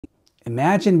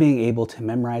Imagine being able to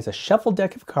memorize a shuffled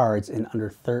deck of cards in under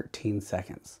 13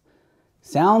 seconds.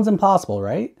 Sounds impossible,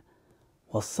 right?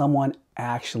 Well, someone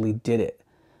actually did it.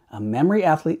 A memory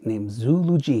athlete named Zhu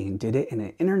Lujin did it in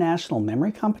an international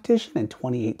memory competition in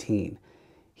 2018.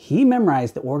 He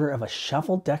memorized the order of a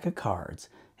shuffled deck of cards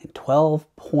in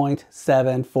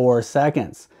 12.74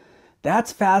 seconds.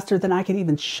 That's faster than I can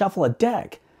even shuffle a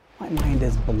deck. My mind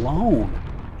is blown.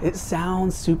 It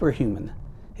sounds superhuman.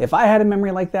 If I had a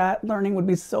memory like that, learning would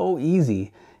be so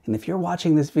easy. And if you're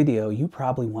watching this video, you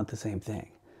probably want the same thing.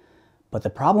 But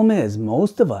the problem is,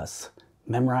 most of us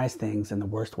memorize things in the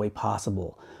worst way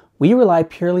possible. We rely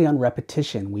purely on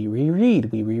repetition. We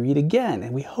reread again,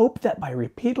 and we hope that by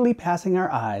repeatedly passing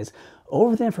our eyes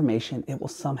over the information, it will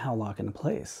somehow lock into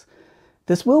place.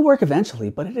 This will work eventually,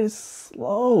 but it is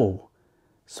slow.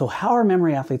 So how are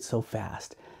memory athletes so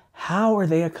fast? How are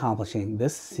they accomplishing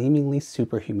this seemingly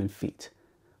superhuman feat?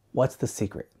 What's the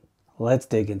secret? Let's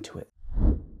dig into it.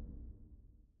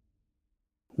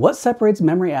 What separates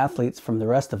memory athletes from the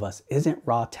rest of us isn't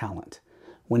raw talent.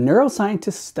 When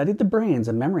neuroscientists studied the brains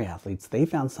of memory athletes, they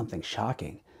found something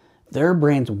shocking. Their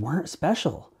brains weren't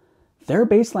special. Their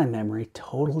baseline memory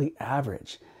totally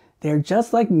average. They're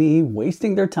just like me,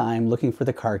 wasting their time looking for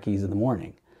the car keys in the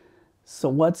morning. So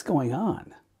what's going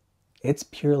on? It's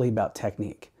purely about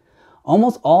technique.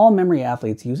 Almost all memory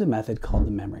athletes use a method called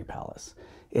the memory palace.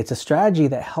 It's a strategy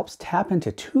that helps tap into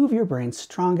two of your brain's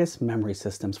strongest memory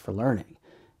systems for learning,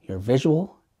 your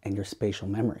visual and your spatial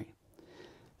memory.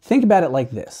 Think about it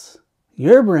like this.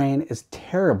 Your brain is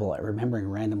terrible at remembering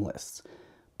random lists,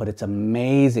 but it's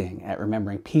amazing at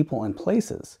remembering people and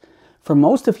places. For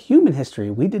most of human history,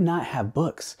 we did not have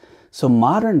books, so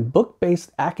modern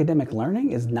book-based academic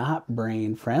learning is not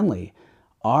brain-friendly.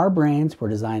 Our brains were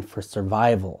designed for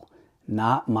survival,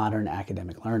 not modern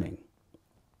academic learning.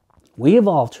 We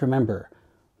evolved to remember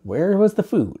where was the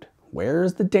food, where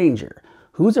is the danger,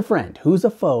 who's a friend, who's a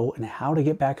foe, and how to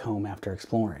get back home after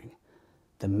exploring.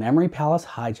 The memory palace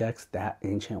hijacks that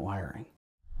ancient wiring.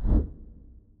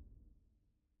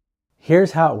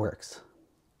 Here's how it works.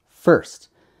 First,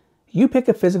 you pick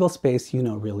a physical space you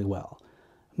know really well.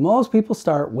 Most people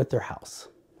start with their house,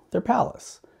 their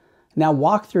palace. Now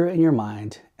walk through it in your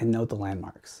mind and note the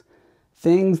landmarks.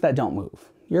 Things that don't move.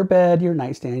 Your bed, your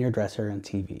nightstand, your dresser, and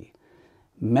TV.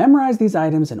 Memorize these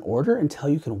items in order until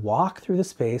you can walk through the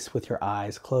space with your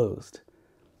eyes closed.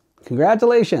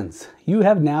 Congratulations! You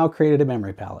have now created a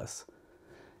memory palace.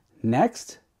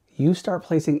 Next, you start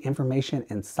placing information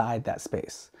inside that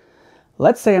space.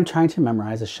 Let's say I'm trying to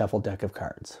memorize a shuffled deck of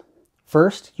cards.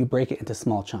 First, you break it into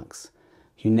small chunks.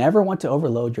 You never want to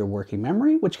overload your working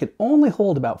memory, which can only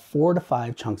hold about 4 to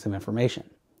 5 chunks of information.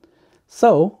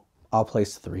 So, I'll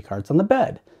place 3 cards on the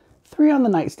bed, 3 on the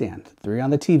nightstand, 3 on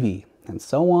the TV, and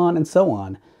so on until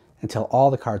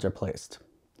all the cards are placed.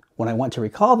 When I want to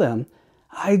recall them,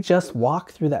 I just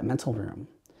walk through that mental room.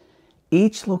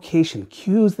 Each location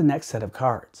cues the next set of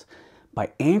cards.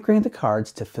 By anchoring the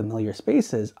cards to familiar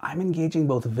spaces, I'm engaging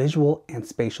both visual and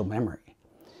spatial memory.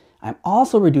 I'm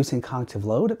also reducing cognitive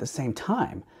load at the same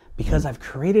time because I've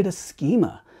created a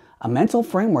schema, a mental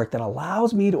framework that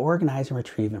allows me to organize and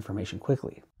retrieve information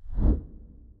quickly.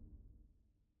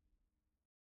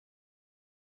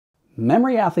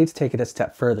 Memory athletes take it a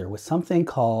step further with something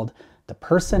called the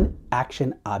Person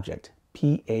Action Object,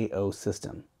 PAO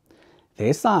system. They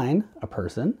assign a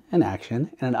person, an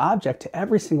action, and an object to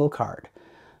every single card.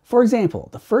 For example,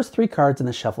 the first 3 cards in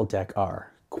the shuffle deck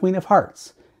are Queen of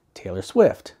Hearts, Taylor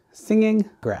Swift, singing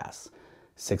grass,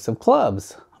 6 of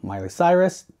Clubs, Miley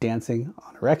Cyrus dancing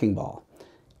on a wrecking ball,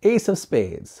 Ace of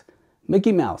Spades,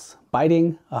 Mickey Mouse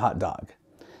biting a hot dog.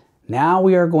 Now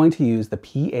we are going to use the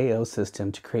PAO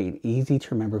system to create an easy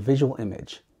to remember visual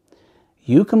image.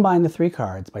 You combine the 3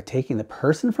 cards by taking the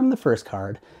person from the first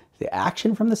card, the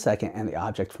action from the second, and the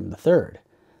object from the third.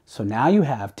 So now you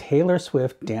have Taylor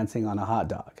Swift dancing on a hot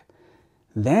dog.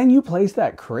 Then you place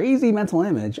that crazy mental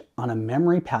image on a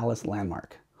memory palace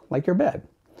landmark, like your bed.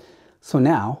 So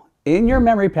now, in your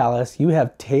memory palace, you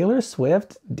have Taylor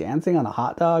Swift dancing on a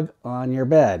hot dog on your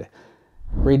bed.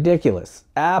 Ridiculous.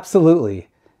 Absolutely.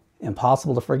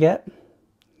 Impossible to forget?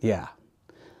 Yeah.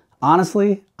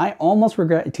 Honestly, I almost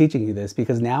regret teaching you this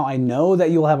because now I know that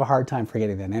you'll have a hard time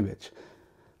forgetting that image.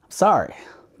 I'm sorry,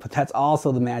 but that's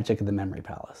also the magic of the memory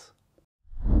palace.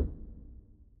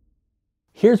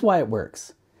 Here's why it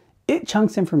works. It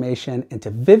chunks information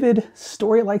into vivid,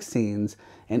 story-like scenes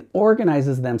and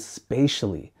organizes them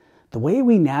spatially, the way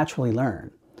we naturally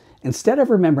learn. Instead of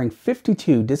remembering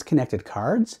 52 disconnected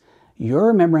cards, you're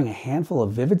remembering a handful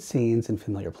of vivid scenes in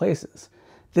familiar places.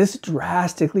 This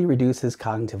drastically reduces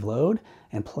cognitive load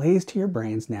and plays to your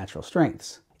brain's natural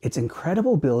strengths. Its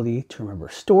incredible ability to remember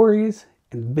stories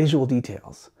and visual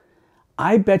details.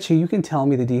 I bet you can tell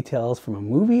me the details from a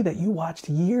movie that you watched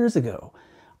years ago.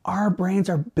 Our brains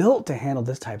are built to handle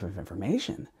this type of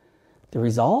information. The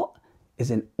result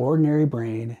is an ordinary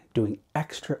brain doing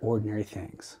extraordinary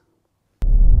things.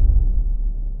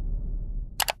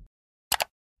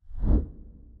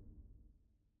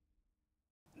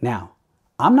 Now,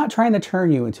 I'm not trying to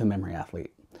turn you into a memory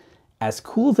athlete. As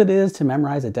cool as it is to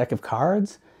memorize a deck of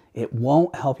cards, it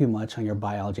won't help you much on your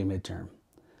biology midterm.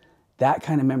 That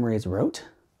kind of memory is rote,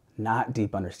 not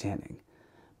deep understanding.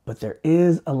 But there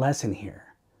is a lesson here.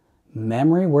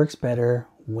 Memory works better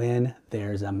when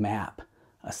there's a map,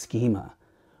 a schema.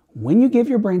 When you give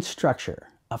your brain structure,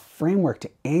 a framework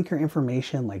to anchor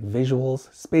information like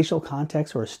visuals, spatial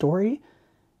context, or a story,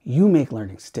 you make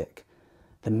learning stick.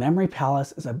 The memory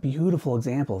palace is a beautiful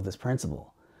example of this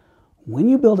principle. When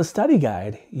you build a study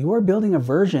guide, you are building a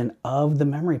version of the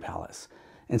memory palace.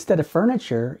 Instead of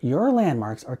furniture, your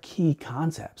landmarks are key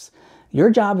concepts.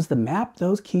 Your job is to map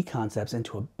those key concepts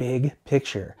into a big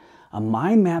picture, a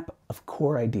mind map of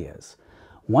core ideas.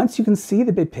 Once you can see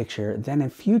the big picture, then in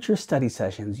future study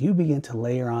sessions, you begin to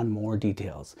layer on more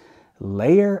details,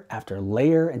 layer after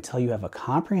layer until you have a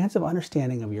comprehensive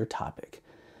understanding of your topic.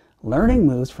 Learning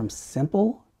moves from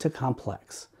simple to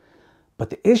complex. But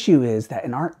the issue is that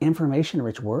in our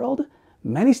information-rich world,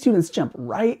 many students jump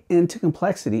right into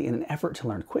complexity in an effort to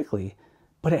learn quickly,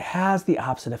 but it has the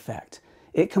opposite effect.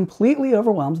 It completely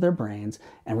overwhelms their brains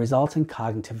and results in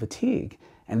cognitive fatigue.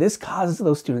 And this causes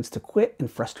those students to quit in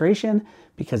frustration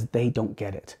because they don't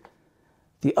get it.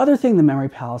 The other thing the memory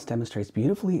palace demonstrates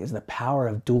beautifully is the power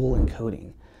of dual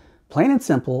encoding. Plain and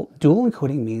simple, dual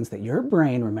encoding means that your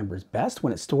brain remembers best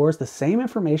when it stores the same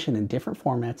information in different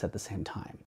formats at the same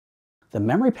time. The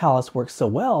memory palace works so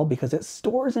well because it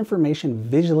stores information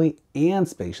visually and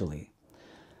spatially.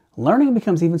 Learning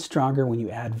becomes even stronger when you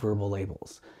add verbal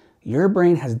labels. Your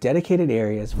brain has dedicated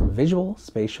areas for visual,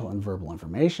 spatial, and verbal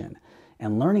information.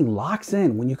 And learning locks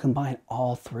in when you combine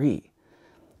all three.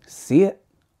 See it,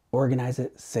 organize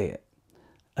it, say it.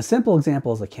 A simple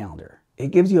example is a calendar.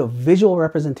 It gives you a visual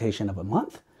representation of a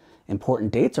month.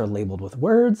 Important dates are labeled with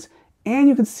words, and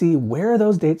you can see where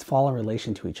those dates fall in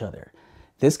relation to each other.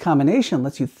 This combination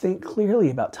lets you think clearly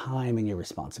about time and your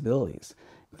responsibilities.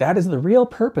 That is the real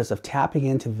purpose of tapping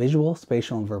into visual,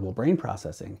 spatial, and verbal brain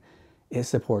processing. It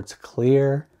supports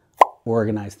clear,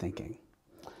 organized thinking.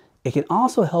 It can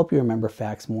also help you remember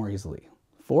facts more easily.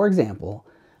 For example,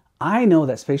 I know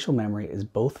that spatial memory is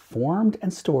both formed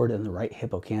and stored in the right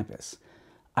hippocampus.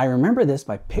 I remember this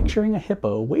by picturing a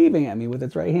hippo waving at me with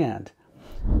its right hand.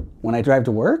 When I drive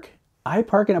to work, I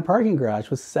park in a parking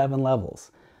garage with 7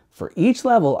 levels. For each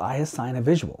level, I assign a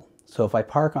visual. So if I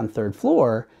park on 3rd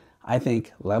floor, I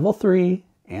think level 3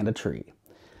 and a tree.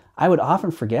 I would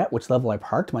often forget which level I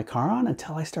parked my car on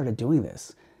until I started doing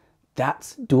this.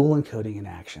 That's dual encoding in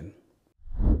action.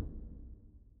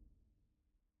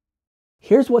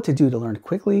 Here's what to do to learn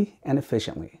quickly and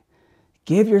efficiently.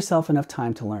 Give yourself enough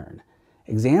time to learn.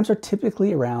 Exams are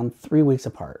typically around 3 weeks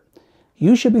apart.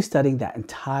 You should be studying that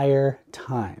entire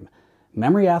time.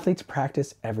 Memory athletes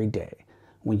practice every day.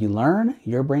 When you learn,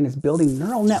 your brain is building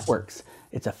neural networks.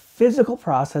 It's a physical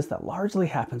process that largely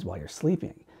happens while you're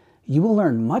sleeping. You will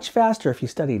learn much faster if you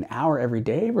study an hour every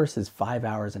day versus 5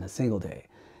 hours in a single day.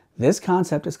 This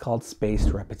concept is called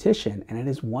spaced repetition, and it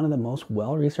is one of the most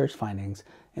well-researched findings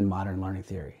in modern learning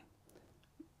theory.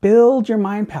 Build your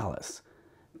mind palace.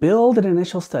 Build an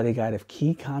initial study guide of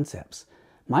key concepts.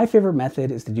 My favorite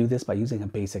method is to do this by using a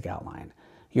basic outline.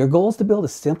 Your goal is to build a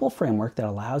simple framework that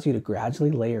allows you to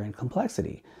gradually layer in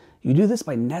complexity. You do this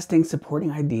by nesting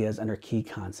supporting ideas under key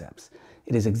concepts.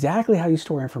 It is exactly how you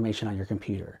store information on your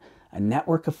computer. A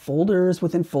network of folders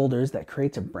within folders that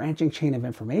creates a branching chain of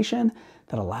information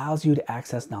that allows you to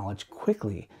access knowledge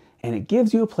quickly, and it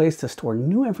gives you a place to store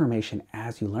new information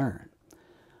as you learn.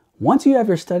 Once you have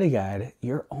your study guide,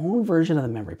 your own version of the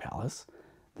memory palace,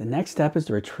 the next step is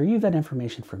to retrieve that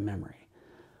information from memory.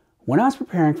 When I was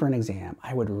preparing for an exam,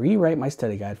 I would rewrite my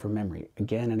study guide from memory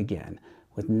again and again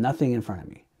with nothing in front of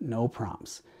me, no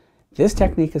prompts. This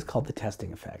technique is called the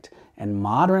testing effect, and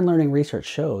modern learning research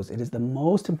shows it is the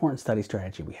most important study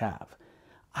strategy we have.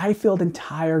 I filled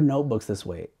entire notebooks this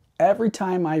way. Every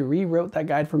time I rewrote that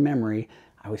guide from memory,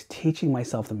 I was teaching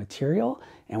myself the material,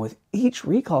 and with each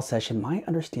recall session, my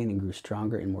understanding grew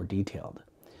stronger and more detailed.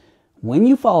 When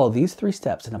you follow these 3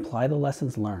 steps and apply the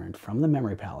lessons learned from the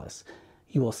memory palace,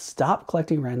 you will stop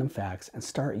collecting random facts and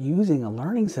start using a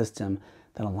learning system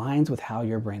that aligns with how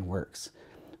your brain works.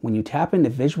 When you tap into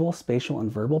visual, spatial,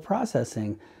 and verbal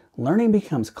processing, learning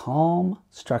becomes calm,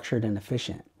 structured, and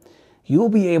efficient. You'll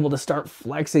be able to start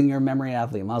flexing your memory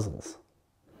athlete muscles.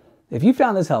 If you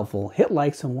found this helpful, hit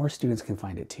like so more students can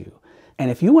find it too. And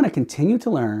if you want to continue to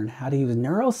learn how to use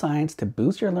neuroscience to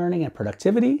boost your learning and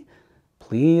productivity,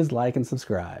 please like and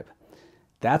subscribe.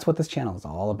 That's what this channel is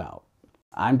all about.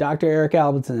 I'm Dr. Eric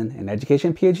Albertson, an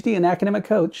education PhD and academic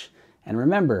coach. And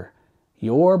remember,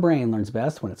 your brain learns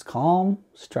best when it's calm,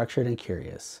 structured, and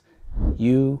curious.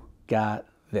 You got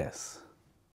this.